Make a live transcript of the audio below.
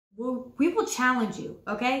we will challenge you,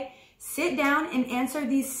 okay? Sit down and answer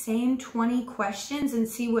these same 20 questions and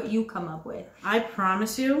see what you come up with. I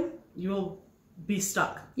promise you, you'll be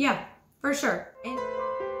stuck. Yeah, for sure.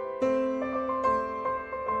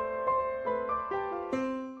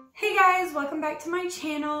 Hey guys, welcome back to my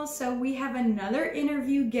channel. So we have another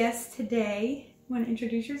interview guest today. Want to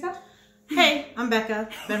introduce yourself? Hey, I'm Becca.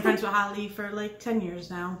 Been friends with Holly for like 10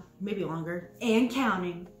 years now, maybe longer. And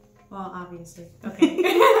counting. Well, obviously.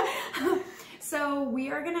 Okay. So we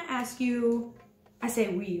are going to ask you, I say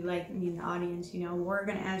we, like me and the audience, you know, we're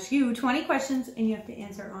going to ask you 20 questions and you have to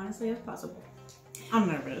answer honestly as possible. I'm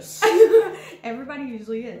nervous. Everybody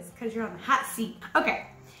usually is because you're on the hot seat. Okay.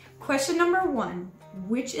 Question number 1.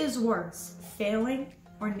 Which is worse, failing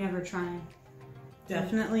or never trying?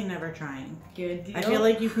 Definitely never trying. Good deal. I feel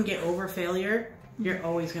like you can get over failure. You're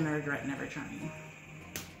always going to regret never trying.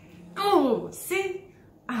 Oh, see?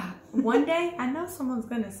 One day, I know someone's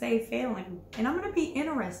going to say failing, and I'm going to be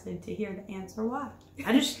interested to hear the answer why.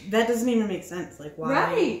 That doesn't even make sense. Like, why?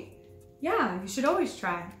 Right. Yeah, you should always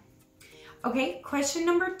try. Okay, question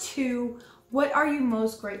number 2. What are you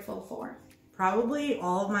most grateful for? Probably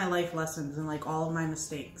all of my life lessons and like all of my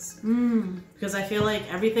mistakes. Because I feel like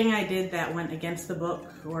everything I did that went against the book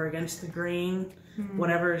or against the grain,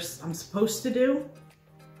 whatever I'm supposed to do,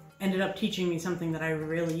 ended up teaching me something that I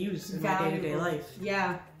really use in my day-to-day life.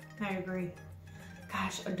 Yeah, I agree.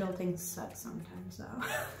 Gosh, adulting sucks sometimes though.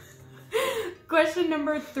 Question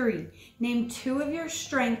number 3. Name 2 of your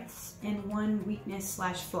strengths and 1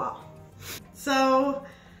 weakness/flaw. So,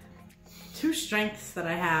 2 strengths that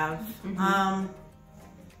I have.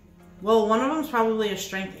 Well, one of them is probably a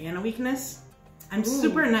strength and a weakness. I'm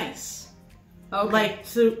super nice. Okay. Like,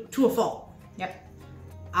 to a fault. Yep.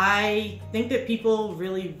 I think that people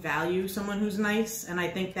really value someone who's nice, and I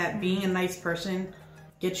think that being a nice person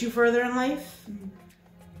gets you further in life.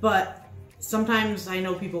 But sometimes I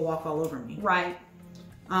know people walk all over me. Right.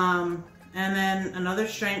 And then another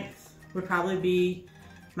strength would probably be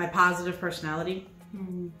my positive personality.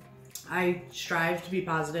 I strive to be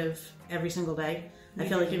positive every single day. I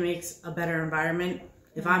feel like it makes a better environment.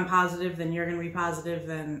 If I'm positive, then you're going to be positive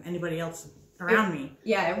than anybody else around me.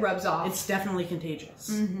 Yeah, it rubs off. It's definitely contagious.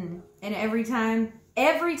 And every time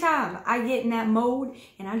I get in that mode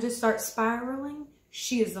and I just start spiraling,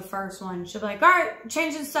 she is the first one. She'll be like, all right,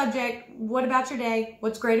 change the subject. What about your day?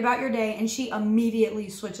 What's great about your day? And she immediately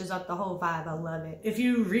switches up the whole vibe. I love it. If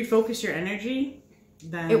you refocus your energy,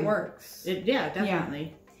 then it works. Yeah,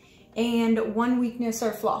 definitely. Yeah. And 1 weakness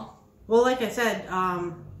or flaw. Well, like I said,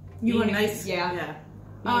 you want nice. Yeah.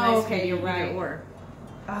 Oh, nice, okay, you're right.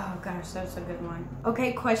 Oh gosh, that's a good one.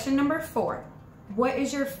 Okay, question number 4. What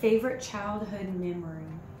is your favorite childhood memory?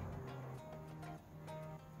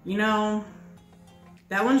 You know,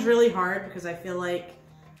 that one's really hard because I feel like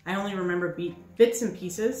I only remember bits and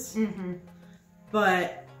pieces.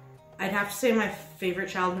 But I'd have to say my favorite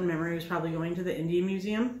childhood memory was probably going to the Indian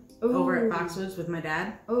Museum over at Foxwoods with my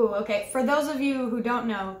dad. Oh, okay. For those of you who don't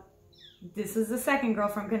know, this is the second girl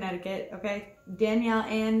from Connecticut, okay? Danielle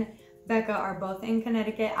and Becca are both in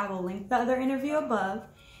Connecticut. I will link the other interview above.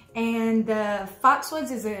 And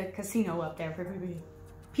Foxwoods is a casino up there for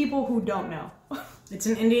people who don't know. It's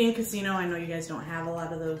an Indian casino. I know you guys don't have a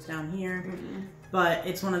lot of those down here, but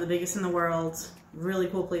it's one of the biggest in the world. Really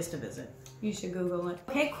cool place to visit. You should Google it.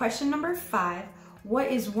 Okay, question number 5.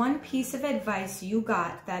 What is 1 piece of advice you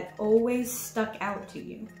got that always stuck out to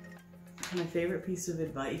you? My favorite piece of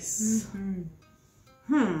advice?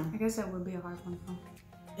 I guess that would be a hard one.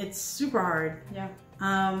 It's super hard. Yeah.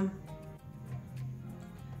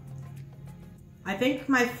 I think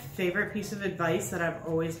my favorite piece of advice that I've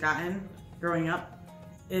always gotten growing up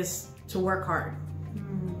is to work hard.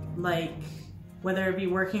 Like, whether it be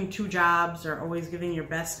working 2 jobs or always giving your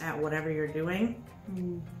best at whatever you're doing,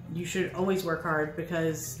 you should always work hard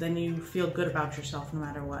because then you feel good about yourself no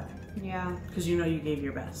matter what. Yeah. Because you know you gave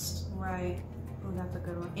your best. Right. Oh, that's a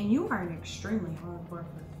good one. And you are an extremely hard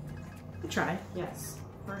worker. I try. Yes,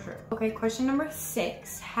 for sure. Okay, question number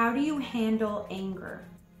 6. How do you handle anger?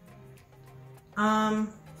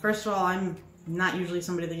 First of all, I'm not usually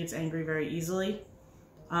somebody that gets angry very easily.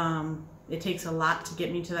 It takes a lot to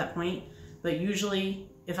get me to that point. But usually,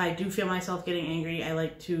 if I do feel myself getting angry, I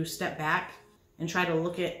like to step back and try to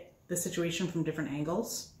look at the situation from different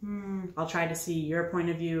angles. I'll try to see your point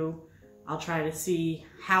of view. I'll try to see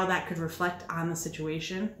how that could reflect on the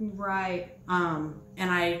situation. Right. And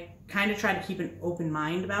I kind of try to keep an open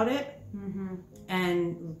mind about it.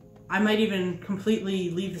 And I might even completely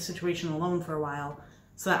leave the situation alone for a while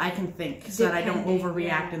so that I can think, so that I don't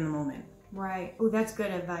overreact in the moment. Right. Oh, that's good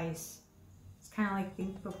advice. It's kind of like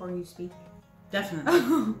think before you speak. Definitely.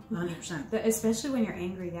 100%. Especially when you're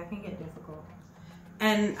angry, that can get difficult.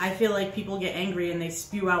 And I feel like people get angry and they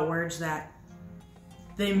spew out words that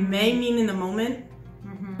they may mean in the moment,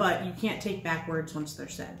 but you can't take back words once they're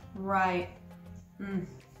said. Right.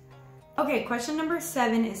 Okay, question number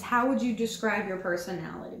 7 is, how would you describe your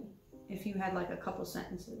personality if you had like a couple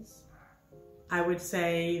sentences? I would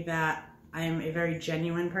say that I am a very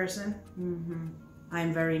genuine person.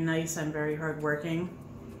 I'm very nice. I'm very hardworking,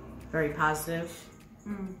 very positive.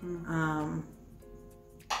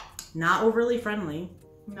 Not overly friendly.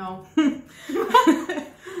 No.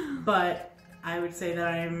 But I would say that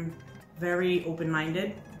I'm very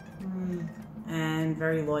open-minded and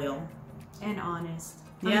very loyal. And honest.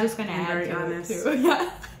 Yeah, I'm just going to add very to honest. it too.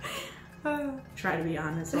 Yeah. Try to be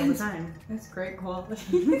honest all the time. That's great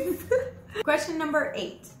quality. Question number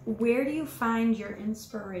 8. Where do you find your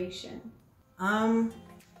inspiration?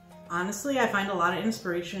 Honestly, I find a lot of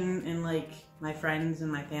inspiration in like my friends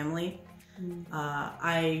and my family.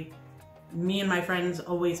 Me and my friends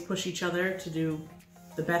always push each other to do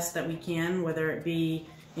the best that we can, whether it be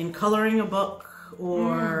in coloring a book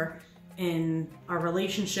or in our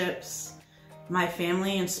relationships. My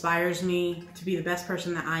family inspires me to be the best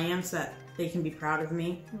person that I am so that they can be proud of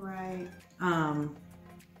me. Right.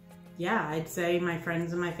 Yeah, I'd say my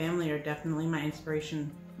friends and my family are definitely my inspiration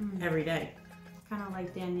every day. Kind of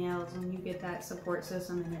like Danielle's, when you get that support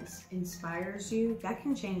system and it inspires you, that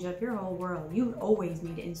can change up your whole world. You always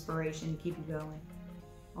need inspiration to keep you going.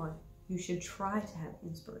 Or you should try to have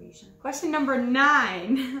inspiration. Question number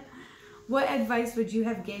 9. What advice would you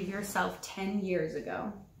have gave yourself 10 years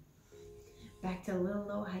ago? Back to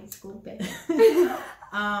little old high school Becca.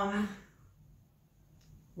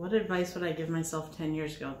 What advice would I give myself 10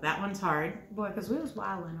 years ago? That one's hard. Boy, because we was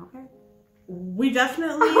wilding, okay? We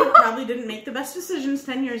definitely probably didn't make the best decisions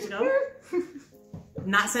 10 years ago.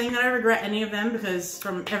 Not saying that I regret any of them, because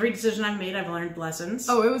from every decision I've made, I've learned lessons.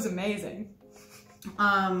 Oh, it was amazing.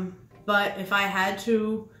 But if I had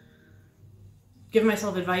to give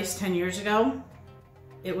myself advice 10 years ago,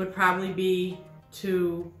 it would probably be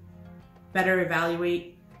to better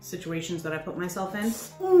evaluate situations that I put myself in.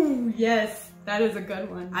 Ooh, yes, that is a good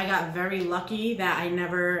one. I got very lucky that I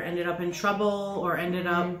never ended up in trouble or ended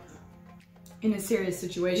up in a serious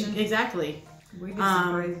situation. Exactly. We did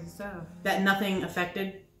some crazy stuff. That nothing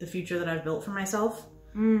affected the future that I've built for myself.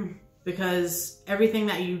 Because everything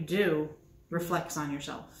that you do reflects on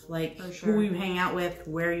yourself. Like who you hang out with,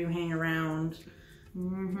 where you hang around.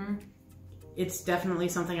 It's definitely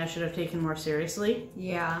something I should have taken more seriously.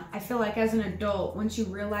 Yeah, I feel like as an adult, once you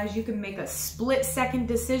realize you can make a split-second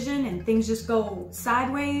decision and things just go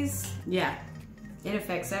sideways, yeah, it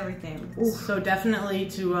affects everything. Ooh. So definitely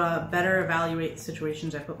to better evaluate the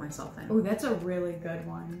situations I put myself in. Oh, that's a really good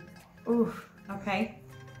one. Ooh, okay.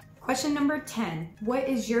 Question number 10. What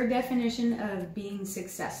is your definition of being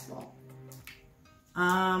successful?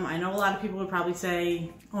 I know a lot of people would probably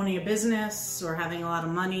say owning a business or having a lot of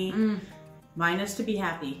money. Mine is to be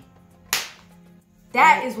happy.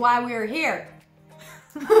 That is why we're here.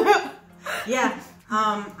 Yeah.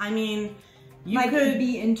 I mean, you like could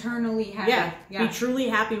be internally happy. Yeah. Be truly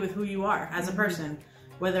happy with who you are as a person.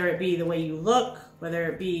 Whether it be the way you look, whether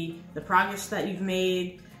it be the progress that you've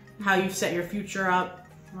made, how you've set your future up.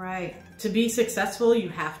 Right. To be successful, you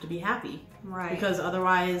have to be happy. Right. Because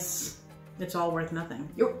otherwise, it's all worth nothing.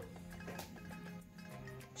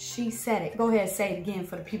 She said it. Go ahead, say it again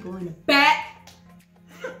for the people in the back.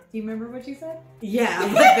 Do you remember what you said? Yeah,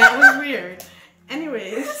 that was weird.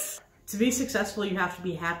 Anyways, to be successful, you have to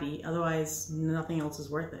be happy. Otherwise, nothing else is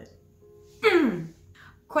worth it.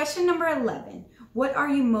 Question number 11. What are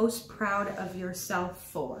you most proud of yourself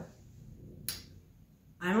for?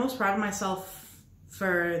 I'm most proud of myself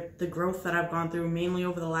for the growth that I've gone through, mainly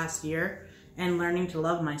over the last year, and learning to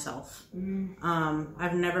love myself.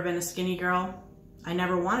 I've never been a skinny girl. I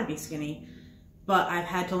never want to be skinny, but I've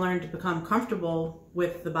had to learn to become comfortable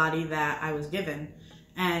with the body that I was given.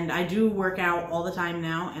 And I do work out all the time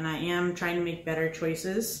now, and I am trying to make better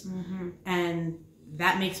choices. And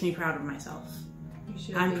that makes me proud of myself.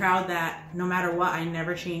 I'm proud that no matter what, I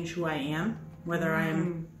never change who I am. Whether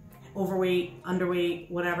I'm overweight,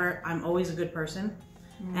 underweight, whatever, I'm always a good person.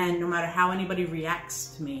 And no matter how anybody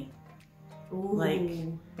reacts to me,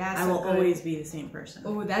 I will always be the same person.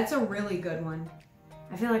 Oh, that's a really good one.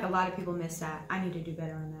 I feel like a lot of people miss that. I need to do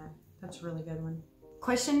better on that. That's a really good one.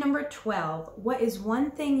 Question number 12. What is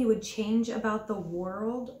one thing you would change about the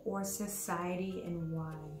world or society, and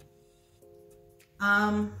why?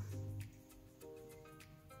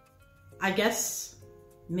 I guess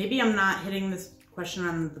maybe I'm not hitting this question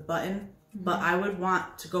on the button, but I would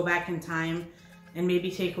want to go back in time and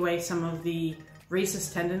maybe take away some of the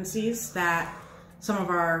racist tendencies that some of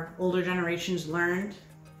our older generations learned.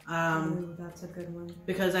 Ooh, that's a good one.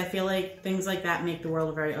 Because I feel like things like that make the world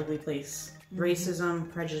a very ugly place. Mm-hmm.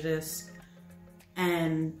 Racism, prejudice,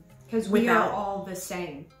 and because we are all the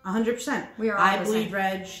same. 100%. We are all I the bleed same.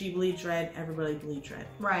 red, she bleeds red, everybody bleeds red.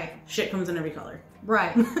 Right. Shit comes in every color.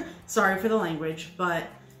 Right. Sorry for the language, but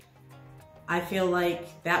I feel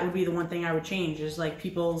like that would be the one thing I would change, is like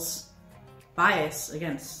people's bias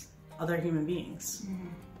against other human beings.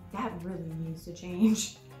 That really needs to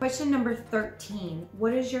change. Question number 13.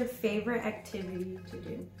 What is your favorite activity to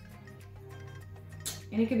do?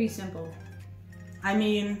 And it could be simple. I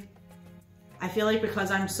mean, I feel like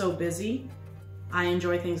because I'm so busy, I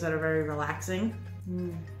enjoy things that are very relaxing.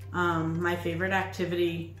 My favorite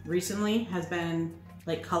activity recently has been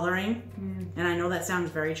like coloring. And I know that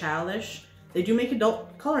sounds very childish. They do make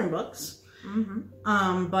adult coloring books.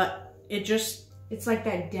 But it's like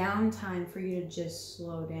that downtime for you to just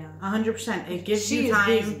slow down. 100%. It gives you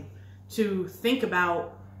time to think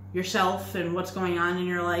about yourself and what's going on in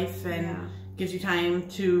your life, and gives you time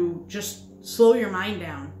to just slow your mind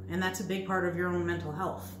down. And that's a big part of your own mental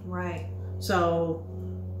health. Right. So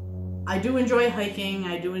I do enjoy hiking.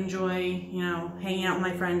 I do enjoy, you know, hanging out with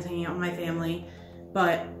my friends, hanging out with my family.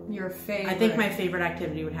 But your favorite? I think my favorite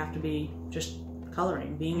activity would have to be just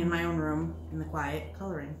coloring, being in my own room in the quiet,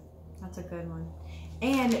 coloring. That's a good one.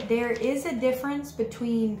 And there is a difference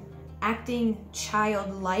between acting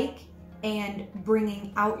childlike and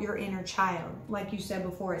bringing out your inner child. Like you said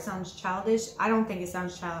before, it sounds childish. I don't think it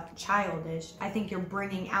sounds childish. I think you're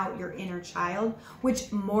bringing out your inner child,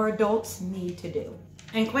 which more adults need to do.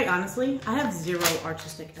 And quite honestly, I have zero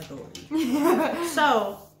artistic ability.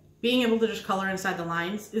 So being able to just color inside the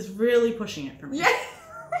lines is really pushing it for me. Yeah.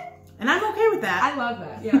 And I'm okay with that. I love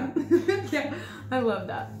that, yeah. Yeah, I love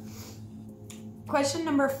that. Question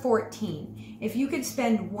number 14. If you could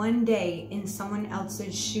spend one day in someone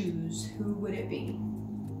else's shoes, who would it be?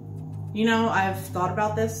 You know, I've thought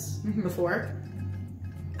about this before.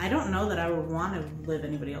 I don't know that I would want to live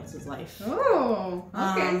anybody else's life. Oh,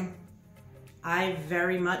 okay. I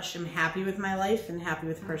very much am happy with my life and happy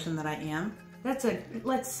with the person that I am.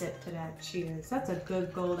 Let's sip to that. Cheers. That's a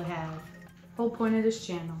good goal to have. Whole point of this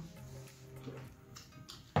channel.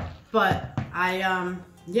 But I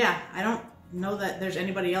don't know that there's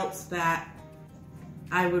anybody else that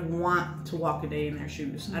I would want to walk a day in their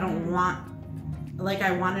shoes. I don't want, like,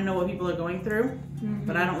 I want to know what people are going through,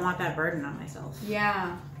 but I don't want that burden on myself.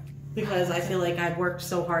 Yeah. Because I feel like I've worked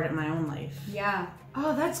so hard at my own life. Yeah.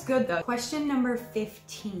 Oh, that's good though. Question number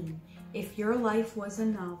 15. If your life was a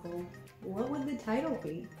novel, what would the title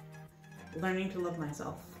be? Learning to love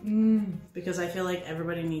myself. Because I feel like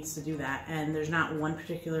everybody needs to do that, and there's not one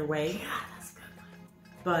particular way. Yeah, that's a good one.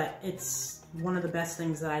 But it's one of the best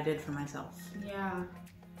things that I did for myself. Yeah.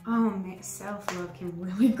 Oh man, self-love can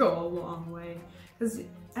really go a long way. Because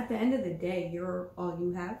at the end of the day, you're all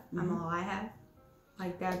you have. I'm all I have.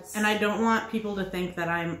 Like that's... And I don't want people to think that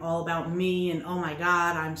I'm all about me and oh my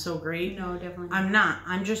God, I'm so great. No, definitely not. I'm not.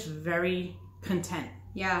 I'm just very content.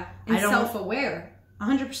 Yeah. And self-aware.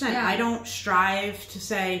 100%. Yeah. I don't strive to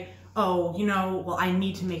say, oh, you know, well, I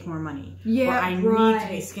need to make more money. Yeah, or I need to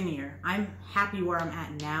be skinnier. I'm happy where I'm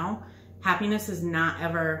at now. Happiness is not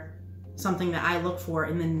ever something that I look for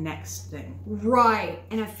in the next thing. Right.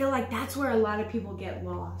 And I feel like that's where a lot of people get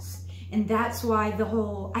lost. And that's why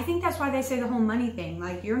I think that's why they say the whole money thing.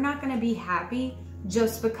 Like, you're not going to be happy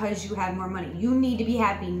just because you have more money. You need to be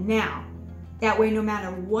happy now. That way, no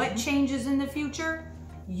matter what changes in the future,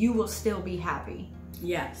 you will still be happy.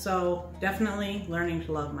 Yeah, so definitely learning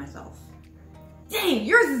to love myself. Dang,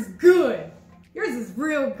 yours is good. Yours is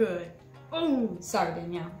real good. Oh, sorry,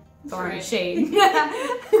 Danielle. Sorry, shade.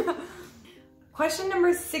 Question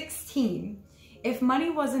number 16. If money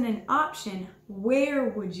wasn't an option, where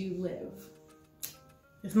would you live?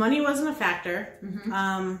 If money wasn't a factor,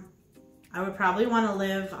 I would probably want to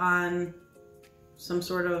live on some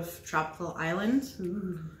sort of tropical island.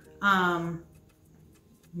 Ooh.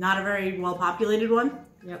 Not a very well-populated one.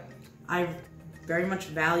 Yep. I very much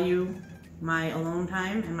value my alone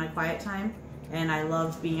time and my quiet time, and I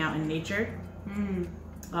love being out in nature. And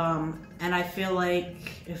I feel like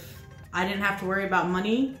if I didn't have to worry about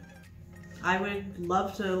money, I would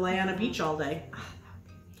love to lay on a beach all day.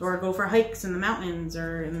 Or go for hikes in the mountains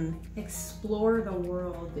or explore the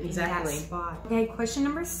world in that spot. Okay, question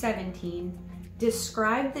number 17.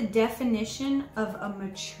 Describe the definition of a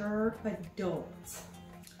mature adult.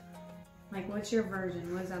 Like, what's your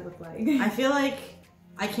version? What does that look like? I feel like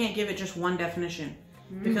I can't give it just one definition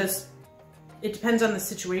because it depends on the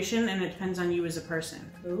situation and it depends on you as a person.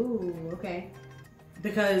 Ooh, okay.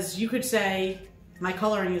 Because you could say my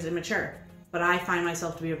coloring is immature, but I find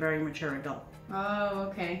myself to be a very mature adult. Oh,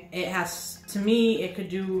 okay. It has, to me, it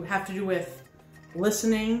could have to do with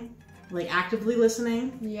listening, like actively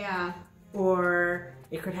listening. Yeah. Or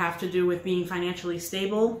it could have to do with being financially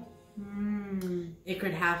stable. It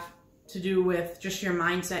could have to do with just your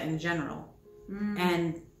mindset in general.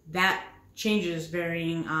 And that changes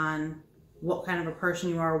varying on what kind of a person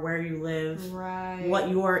you are, where you live, right, what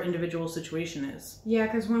your individual situation is. Yeah,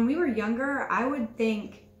 because when we were younger, I would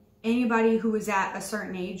think anybody who was at a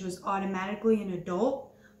certain age was automatically an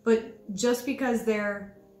adult, but just because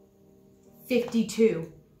they're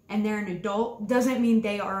 52 and they're an adult doesn't mean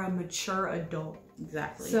they are a mature adult.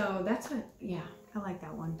 Exactly. So that's what, yeah, I like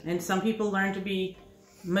that one. And some people learn to be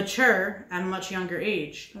mature at a much younger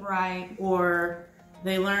age. Right. Or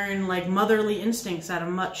they learn like motherly instincts at a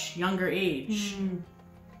much younger age.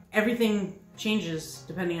 Everything changes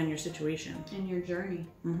depending on your situation. And your journey.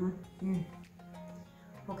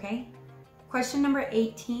 Okay. Question number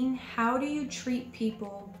 18. How do you treat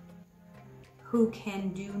people who can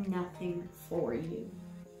do nothing for you?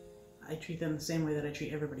 I treat them the same way that I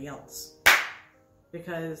treat everybody else.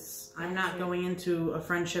 Because I'm not going into a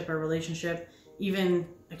friendship or relationship, even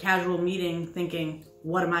a casual meeting, thinking,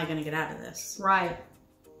 what am I going to get out of this? Right.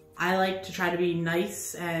 I like to try to be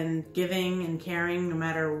nice and giving and caring no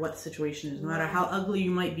matter what the situation is, no matter how ugly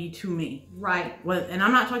you might be to me. Right. And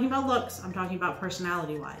I'm not talking about looks, I'm talking about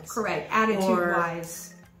personality-wise. Correct.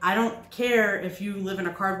 Attitude-wise. I don't care if you live in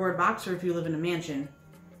a cardboard box or if you live in a mansion.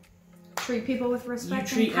 Treat people with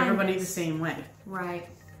respect. You treat everybody the same way. Right.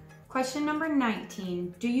 Question number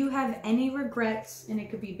 19. Do you have any regrets? And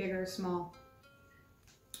it could be big or small.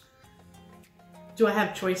 Do I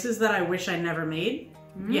have choices that I wish I never made?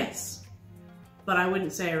 Yes. But I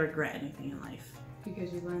wouldn't say I regret anything in life.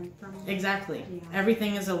 Because you learned from it? Exactly. Yeah.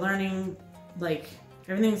 Everything is a learning, like,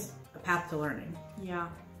 everything's a path to learning. Yeah.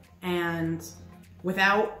 And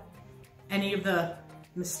without any of the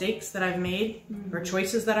mistakes that I've made or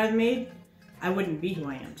choices that I've made, I wouldn't be who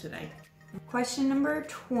I am today. Question number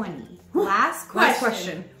 20. Last question. Last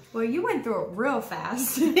question. Well, you went through it real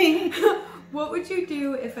fast. What would you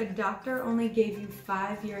do if a doctor only gave you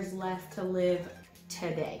 5 years left to live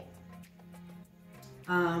today?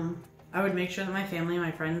 I would make sure that my family and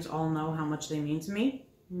my friends all know how much they mean to me.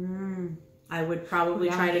 I would probably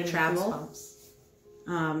try to travel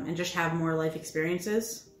and just have more life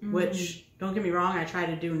experiences, which, don't get me wrong, I try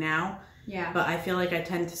to do now. Yeah. But I feel like I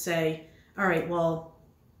tend to say, all right, well,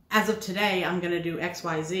 as of today, I'm going to do X,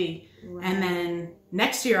 Y, Z. Right. And then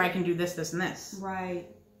next year I can do this, this, and this. Right.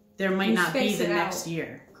 There might not be the next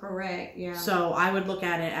year. Correct, yeah. So I would look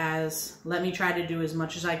at it as, let me try to do as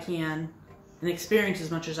much as I can and experience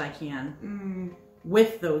as much as I can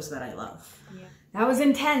with those that I love. Yeah. That was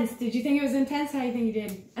intense. Did you think it was intense? How do you think you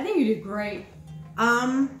did? I think you did great.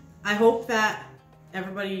 I hope that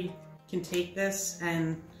everybody can take this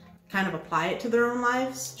and kind of apply it to their own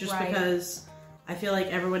lives, just because I feel like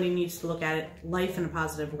everybody needs to look at life in a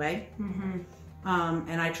positive way.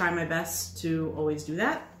 And I try my best to always do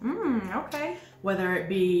that. Okay. Whether it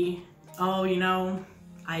be, oh, you know,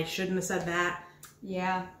 I shouldn't have said that.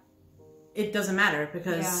 Yeah. It doesn't matter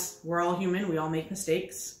because we're all human. We all make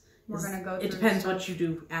mistakes. We're going to go through it depends what you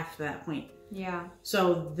do after that point. Yeah.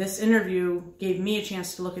 So this interview gave me a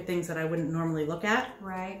chance to look at things that I wouldn't normally look at.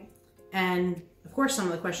 Right. And of course, some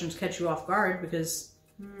of the questions catch you off guard because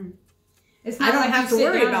it's not I don't like have to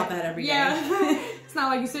worry about that every day. It's not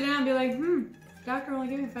like you sit down and be like, doctor only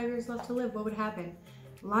gave me 5 years left to live. What would happen?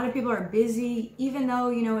 A lot of people are busy, even though,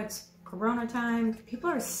 you know, it's Corona time. People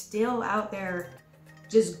are still out there.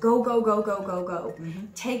 Just go, go, go, go, go, go.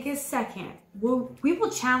 Take a second. We will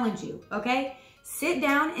challenge you, okay? Sit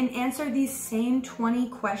down and answer these same 20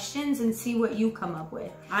 questions and see what you come up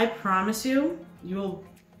with. I promise you, you'll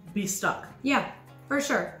be stuck. Yeah, for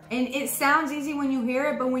sure. And it sounds easy when you hear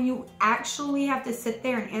it, but when you actually have to sit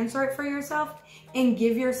there and answer it for yourself and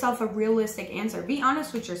give yourself a realistic answer, be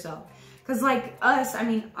honest with yourself. Because like us, I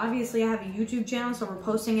mean, obviously I have a YouTube channel, so we're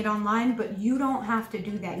posting it online, but you don't have to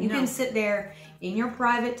do that. You can sit there in your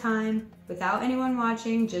private time without anyone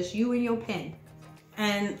watching, just you and your pen.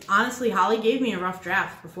 And honestly, Holly gave me a rough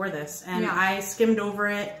draft before this, and I skimmed over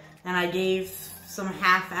it, and I gave some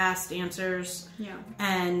half-assed answers. Yeah.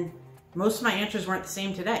 And most of my answers weren't the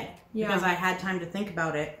same today because I had time to think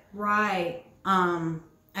about it. Right.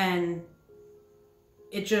 And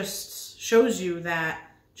it just shows you that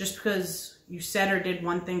just because you said or did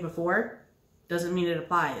one thing before doesn't mean it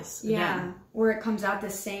applies again. Or it comes out the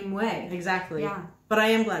same way. Exactly. Yeah. But I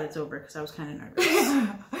am glad it's over because I was kind of nervous.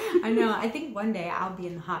 I know. I think one day I'll be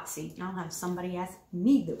in the hot seat and I'll have somebody ask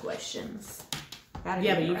me the questions.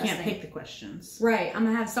 Yeah, but you can't pick the questions. Right. I'm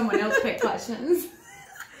gonna have someone else pick questions.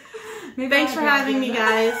 Thanks for having me,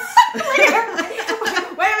 guys. Wait a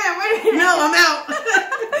minute. No, I'm out.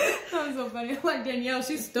 That was so funny. Like Danielle,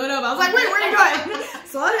 she stood up. I was like, wait, where are you going?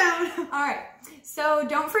 Slow down. All right. So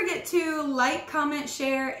don't forget to like, comment,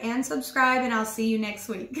 share, and subscribe, and I'll see you next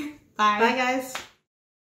week. Bye. Bye, guys.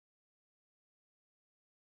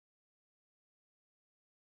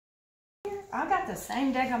 I got the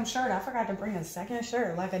same daggum shirt. I forgot to bring a second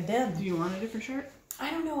shirt, like a Deb. Do you want a different shirt?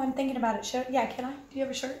 I don't know. I'm thinking about it. Shirt? Yeah, can I? Do you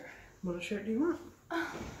have a shirt? What shirt do you want?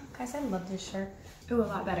 Oh, guys, I love this shirt. Ooh, a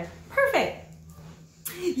lot better. Perfect.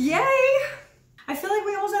 Yay! I feel like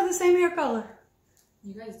we almost have the same hair color.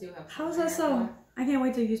 You guys do have. How is that so? I can't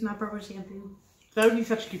wait to use my purple shampoo. That would be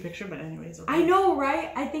such a cute picture, but anyways. Okay. I know,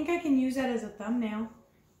 right? I think I can use that as a thumbnail.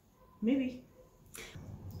 Maybe.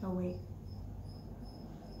 Oh, wait.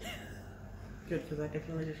 Good, because I could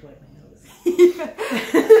really just wipe my nose.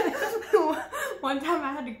 One time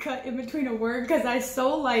I had to cut in between a word because I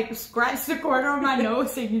so like scratched the corner of my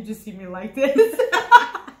nose and you just see me like this.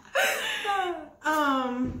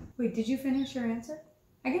 Wait, did you finish your answer?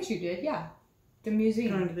 I guess you did, yeah. The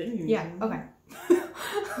museum. Going to the museum. Yeah, okay.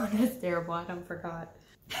 Oh, that's terrible. I don't forgot.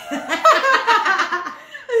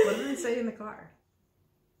 What did they say in the car?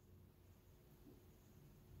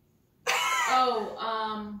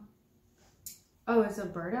 Oh, is a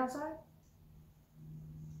bird outside?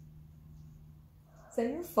 Is that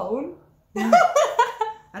your phone?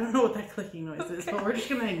 I don't know what that clicking noise is, but we're just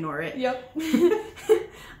gonna ignore it. Yep.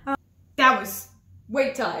 That was,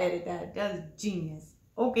 wait till I edit that. That was genius.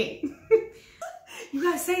 Okay. You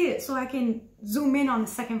gotta say it so I can zoom in on the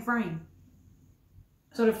second frame.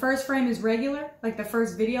 So the first frame is regular, like the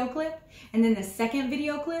first video clip, and then the second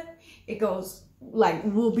video clip, it goes like,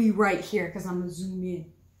 we'll be right here because I'm gonna zoom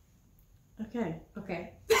in. Okay.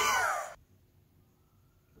 Okay.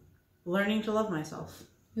 Learning to love myself.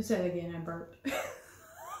 You said it again, I burped.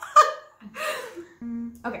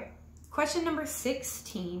 Okay, question number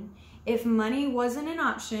 16. If money wasn't an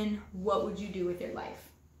option, what would you do with your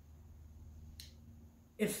life?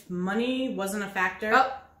 If money wasn't a factor...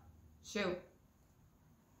 Oh, shoot.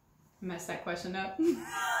 Messed that question up. I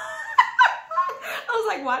was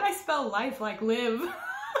like, why'd I spell life like live?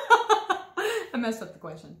 I messed up the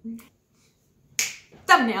question.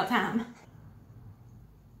 Thumbnail time.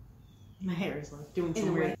 My hair is doing In some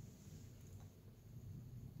the weird... way.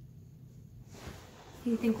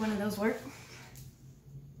 You think one of those work?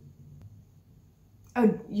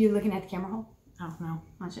 Oh, you looking at the camera hole? Oh, no.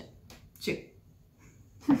 Watch it. Shoot.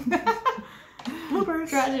 Bloopers.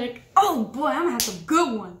 Tragic. Oh boy, I'm gonna have some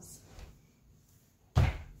good ones.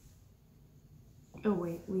 Oh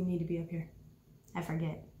wait, we need to be up here. I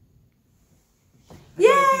forget. I feel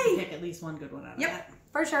like you can pick at least one good one out of that.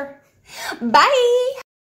 For sure. Bye.